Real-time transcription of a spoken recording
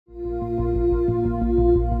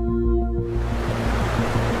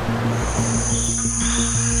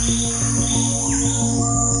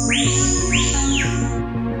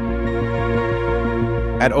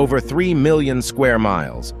At over 3 million square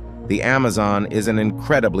miles, the Amazon is an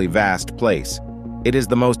incredibly vast place. It is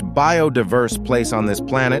the most biodiverse place on this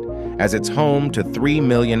planet, as it's home to 3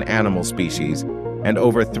 million animal species and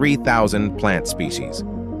over 3,000 plant species.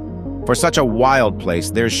 For such a wild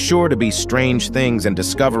place, there's sure to be strange things and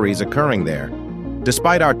discoveries occurring there.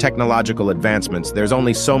 Despite our technological advancements, there's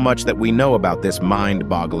only so much that we know about this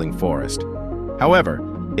mind-boggling forest. However,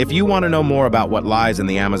 if you want to know more about what lies in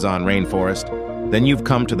the Amazon rainforest, then you've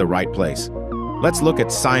come to the right place. Let's look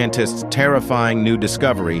at scientists' terrifying new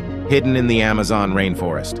discovery hidden in the Amazon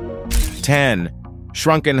rainforest. 10.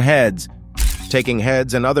 Shrunken heads. Taking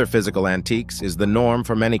heads and other physical antiques is the norm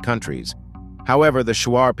for many countries. However, the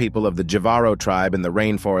Shuar people of the Jivaro tribe in the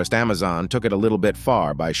rainforest Amazon took it a little bit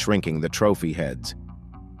far by shrinking the trophy heads.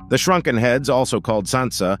 The shrunken heads, also called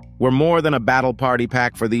sansa, were more than a battle party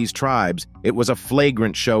pack for these tribes. It was a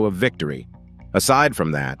flagrant show of victory. Aside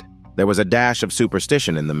from that, there was a dash of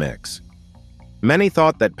superstition in the mix. Many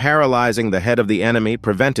thought that paralyzing the head of the enemy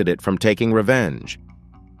prevented it from taking revenge.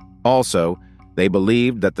 Also, they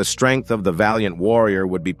believed that the strength of the valiant warrior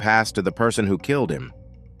would be passed to the person who killed him.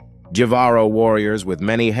 Jivaro warriors with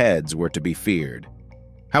many heads were to be feared.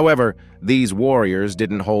 However, these warriors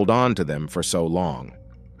didn't hold on to them for so long.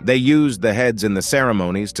 They used the heads in the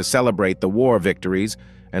ceremonies to celebrate the war victories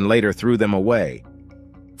and later threw them away.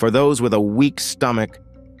 For those with a weak stomach,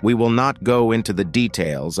 we will not go into the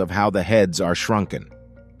details of how the heads are shrunken.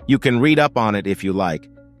 You can read up on it if you like,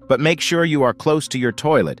 but make sure you are close to your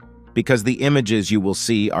toilet because the images you will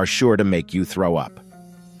see are sure to make you throw up.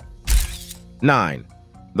 9.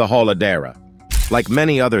 The Holodera. Like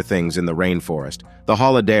many other things in the rainforest, the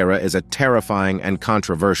Holodera is a terrifying and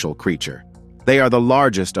controversial creature. They are the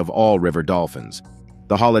largest of all river dolphins.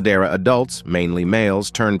 The Holodera adults, mainly males,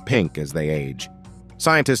 turn pink as they age.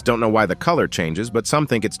 Scientists don't know why the color changes, but some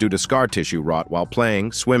think it's due to scar tissue rot while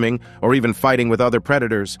playing, swimming, or even fighting with other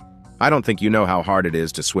predators. I don't think you know how hard it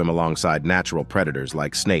is to swim alongside natural predators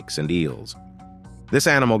like snakes and eels. This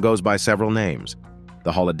animal goes by several names: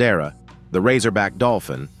 the Holodera, the razorback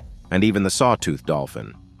dolphin, and even the sawtooth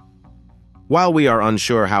dolphin. While we are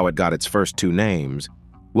unsure how it got its first two names,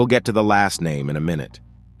 we'll get to the last name in a minute.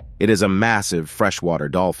 It is a massive freshwater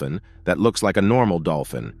dolphin that looks like a normal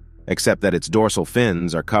dolphin, except that its dorsal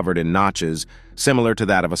fins are covered in notches similar to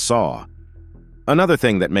that of a saw. Another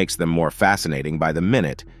thing that makes them more fascinating by the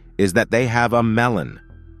minute is that they have a melon.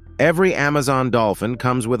 Every Amazon dolphin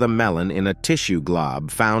comes with a melon in a tissue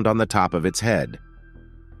glob found on the top of its head.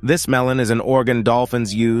 This melon is an organ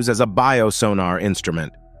dolphins use as a biosonar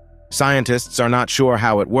instrument. Scientists are not sure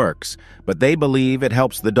how it works, but they believe it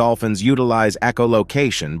helps the dolphins utilize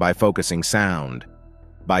echolocation by focusing sound.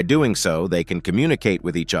 By doing so, they can communicate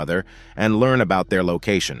with each other and learn about their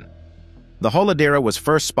location. The Holodera was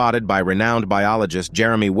first spotted by renowned biologist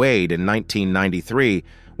Jeremy Wade in 1993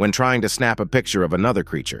 when trying to snap a picture of another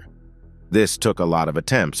creature. This took a lot of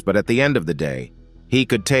attempts, but at the end of the day, he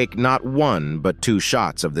could take not one but two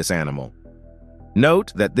shots of this animal.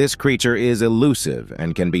 Note that this creature is elusive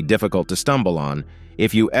and can be difficult to stumble on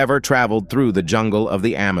if you ever traveled through the jungle of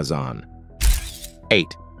the Amazon. 8.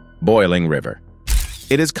 Boiling River.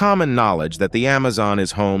 It is common knowledge that the Amazon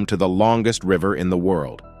is home to the longest river in the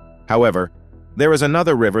world. However, there is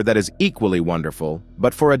another river that is equally wonderful,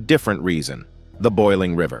 but for a different reason: the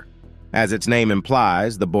boiling river. As its name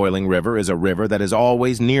implies, the boiling river is a river that is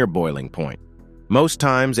always near boiling point. Most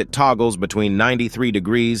times it toggles between 93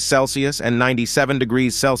 degrees Celsius and 97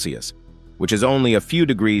 degrees Celsius, which is only a few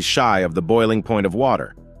degrees shy of the boiling point of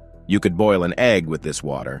water. You could boil an egg with this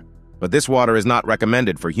water, but this water is not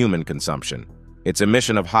recommended for human consumption. Its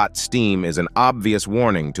emission of hot steam is an obvious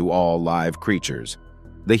warning to all live creatures.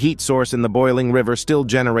 The heat source in the boiling river still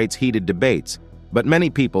generates heated debates, but many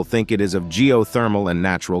people think it is of geothermal and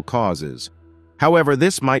natural causes. However,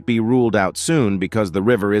 this might be ruled out soon because the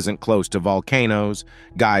river isn't close to volcanoes,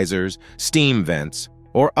 geysers, steam vents,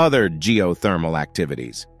 or other geothermal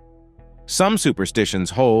activities. Some superstitions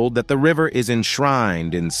hold that the river is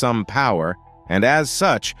enshrined in some power and as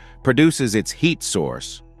such produces its heat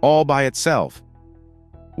source all by itself.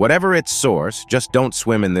 Whatever its source, just don't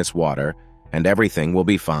swim in this water and everything will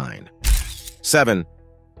be fine. 7.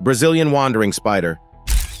 Brazilian wandering spider.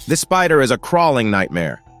 This spider is a crawling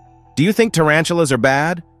nightmare. Do you think tarantulas are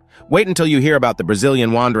bad? Wait until you hear about the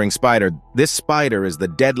Brazilian wandering spider. This spider is the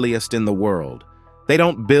deadliest in the world. They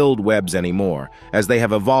don't build webs anymore, as they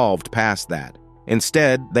have evolved past that.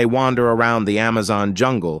 Instead, they wander around the Amazon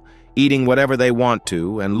jungle, eating whatever they want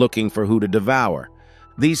to and looking for who to devour.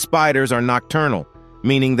 These spiders are nocturnal,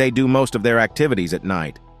 meaning they do most of their activities at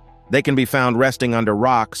night. They can be found resting under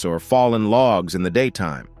rocks or fallen logs in the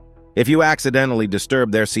daytime. If you accidentally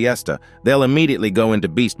disturb their siesta, they'll immediately go into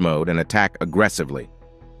beast mode and attack aggressively.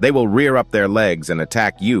 They will rear up their legs and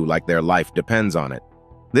attack you like their life depends on it.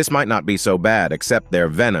 This might not be so bad, except their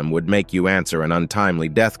venom would make you answer an untimely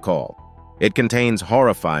death call. It contains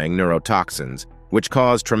horrifying neurotoxins, which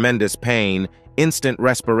cause tremendous pain, instant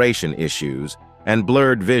respiration issues, and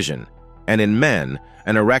blurred vision, and in men,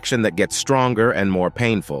 an erection that gets stronger and more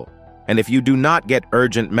painful. And if you do not get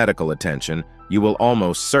urgent medical attention, you will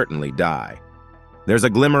almost certainly die. There's a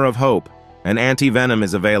glimmer of hope. An anti-venom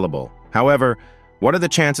is available. However, what are the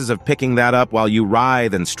chances of picking that up while you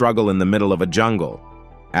writhe and struggle in the middle of a jungle?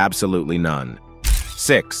 Absolutely none.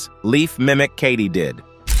 6. Leaf mimic katydid.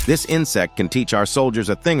 This insect can teach our soldiers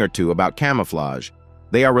a thing or two about camouflage.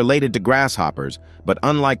 They are related to grasshoppers, but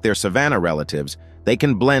unlike their savanna relatives, they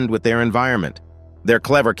can blend with their environment. Their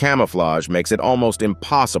clever camouflage makes it almost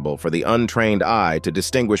impossible for the untrained eye to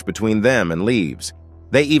distinguish between them and leaves.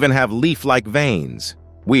 They even have leaf-like veins.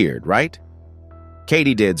 Weird, right?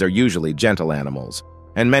 Katydids are usually gentle animals,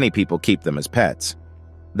 and many people keep them as pets.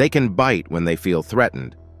 They can bite when they feel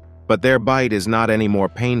threatened, but their bite is not any more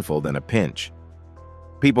painful than a pinch.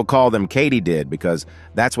 People call them katydid because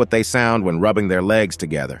that's what they sound when rubbing their legs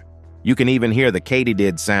together. You can even hear the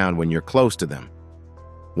katydid sound when you're close to them.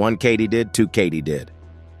 1 katydid, 2 katydid.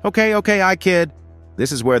 Okay, I kid.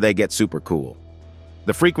 This is where they get super cool.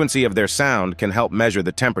 The frequency of their sound can help measure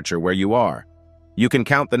the temperature where you are. You can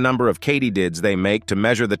count the number of katydids they make to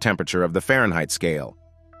measure the temperature of the Fahrenheit scale.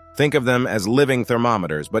 Think of them as living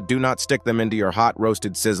thermometers, but do not stick them into your hot,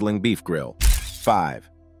 roasted, sizzling beef grill. 5.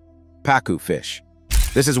 Pacu fish.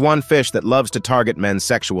 This is one fish that loves to target men's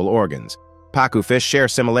sexual organs. Pacu fish share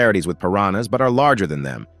similarities with piranhas, but are larger than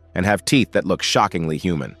them, and have teeth that look shockingly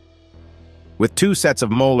human. With 2 sets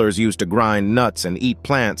of molars used to grind nuts and eat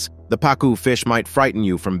plants, the pacu fish might frighten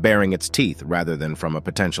you from baring its teeth rather than from a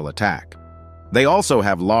potential attack. They also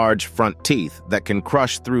have large front teeth that can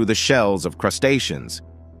crush through the shells of crustaceans.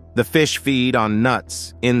 The fish feed on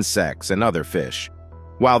nuts, insects, and other fish.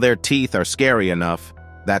 While their teeth are scary enough,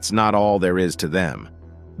 that's not all there is to them.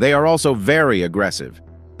 They are also very aggressive.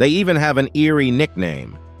 They even have an eerie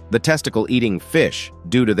nickname, the testicle-eating fish,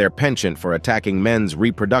 due to their penchant for attacking men's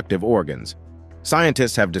reproductive organs.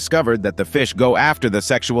 Scientists have discovered that the fish go after the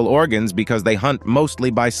sexual organs because they hunt mostly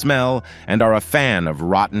by smell and are a fan of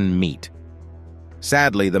rotten meat.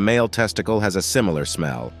 Sadly, the male testicle has a similar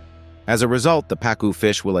smell. As a result, the pacu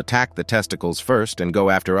fish will attack the testicles first and go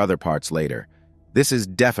after other parts later. This is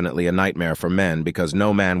definitely a nightmare for men because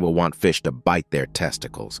no man will want fish to bite their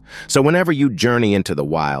testicles. So whenever you journey into the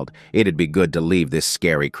wild, it'd be good to leave this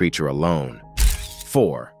scary creature alone.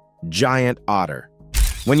 4. Giant otter.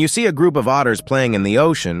 When you see a group of otters playing in the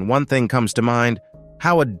ocean, one thing comes to mind: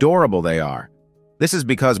 how adorable they are. This is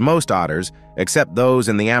because most otters, except those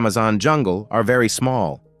in the Amazon jungle, are very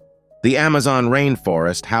small. The Amazon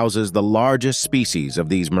rainforest houses the largest species of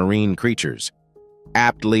these marine creatures.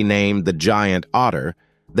 Aptly named the giant otter,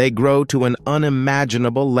 they grow to an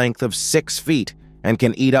unimaginable length of 6 feet and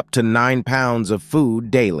can eat up to 9 pounds of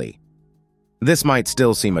food daily. This might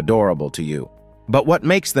still seem adorable to you, but what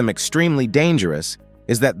makes them extremely dangerous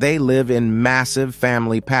is that they live in massive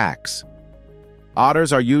family packs.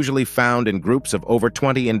 Otters are usually found in groups of over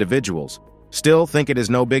 20 individuals. Still think it is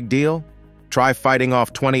no big deal? Try fighting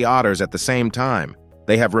off 20 otters at the same time.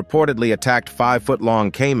 They have reportedly attacked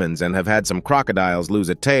 5-foot-long caimans and have had some crocodiles lose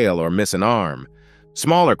a tail or miss an arm.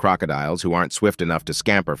 Smaller crocodiles, who aren't swift enough to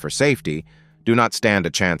scamper for safety, do not stand a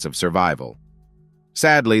chance of survival.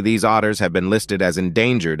 Sadly, these otters have been listed as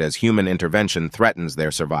endangered as human intervention threatens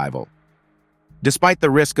their survival. Despite the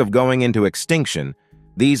risk of going into extinction,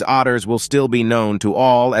 these otters will still be known to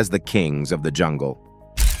all as the kings of the jungle.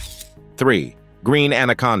 3. Green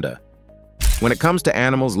anaconda. When it comes to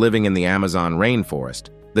animals living in the Amazon rainforest,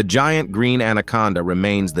 the giant green anaconda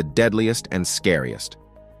remains the deadliest and scariest.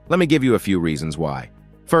 Let me give you a few reasons why.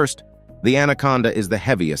 First, the anaconda is the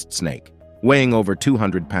heaviest snake, weighing over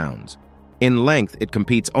 200 pounds. In length, it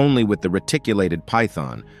competes only with the reticulated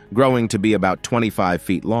python, growing to be about 25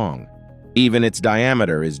 feet long. Even its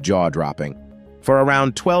diameter is jaw-dropping. For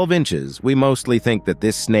around 12 inches, we mostly think that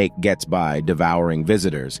this snake gets by devouring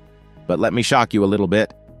visitors. But let me shock you a little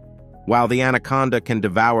bit. While the anaconda can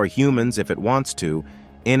devour humans if it wants to,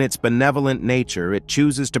 in its benevolent nature, it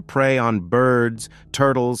chooses to prey on birds,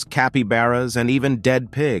 turtles, capybaras, and even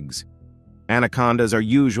dead pigs. Anacondas are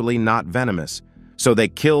usually not venomous, so they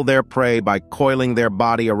kill their prey by coiling their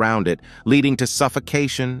body around it, leading to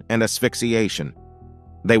suffocation and asphyxiation.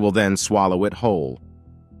 They will then swallow it whole.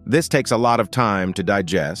 This takes a lot of time to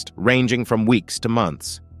digest, ranging from weeks to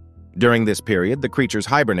months. During this period, the creatures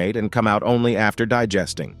hibernate and come out only after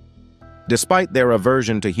digesting. Despite their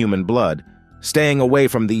aversion to human blood, staying away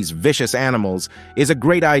from these vicious animals is a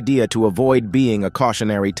great idea to avoid being a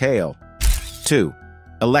cautionary tale. 2.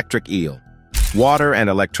 Electric eel. Water and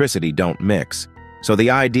electricity don't mix, so the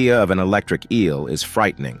idea of an electric eel is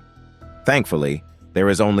frightening. Thankfully, there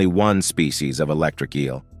is only one species of electric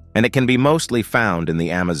eel, and it can be mostly found in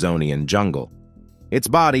the Amazonian jungle. Its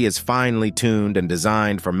body is finely tuned and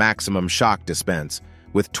designed for maximum shock dispense,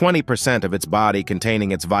 with 20% of its body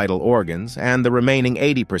containing its vital organs and the remaining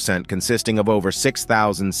 80% consisting of over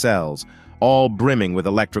 6,000 cells, all brimming with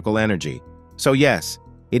electrical energy. So yes,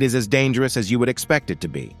 it is as dangerous as you would expect it to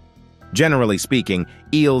be. Generally speaking,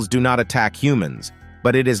 eels do not attack humans,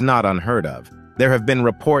 but it is not unheard of. There have been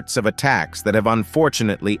reports of attacks that have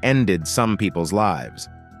unfortunately ended some people's lives.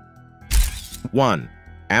 1.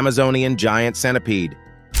 Amazonian giant centipede.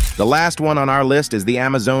 The last one on our list is the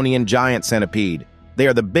Amazonian giant centipede. They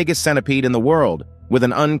are the biggest centipede in the world, with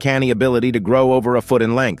an uncanny ability to grow over a foot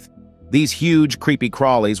in length. These huge, creepy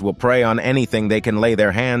crawlies will prey on anything they can lay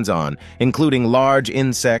their hands on, including large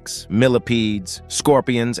insects, millipedes,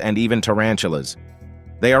 scorpions, and even tarantulas.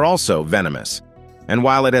 They are also venomous, and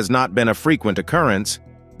while it has not been a frequent occurrence,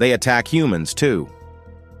 they attack humans too.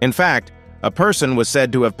 In fact, a person was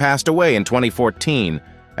said to have passed away in 2014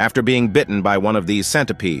 after being bitten by one of these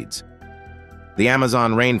centipedes. The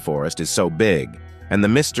Amazon rainforest is so big, and the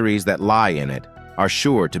mysteries that lie in it are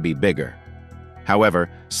sure to be bigger. However,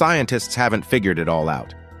 scientists haven't figured it all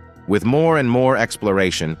out. With more and more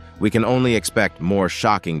exploration, we can only expect more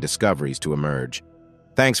shocking discoveries to emerge.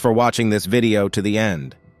 Thanks for watching this video to the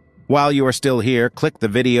end. While you are still here, click the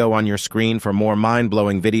video on your screen for more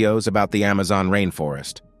mind-blowing videos about the Amazon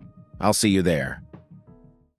rainforest. I'll see you there.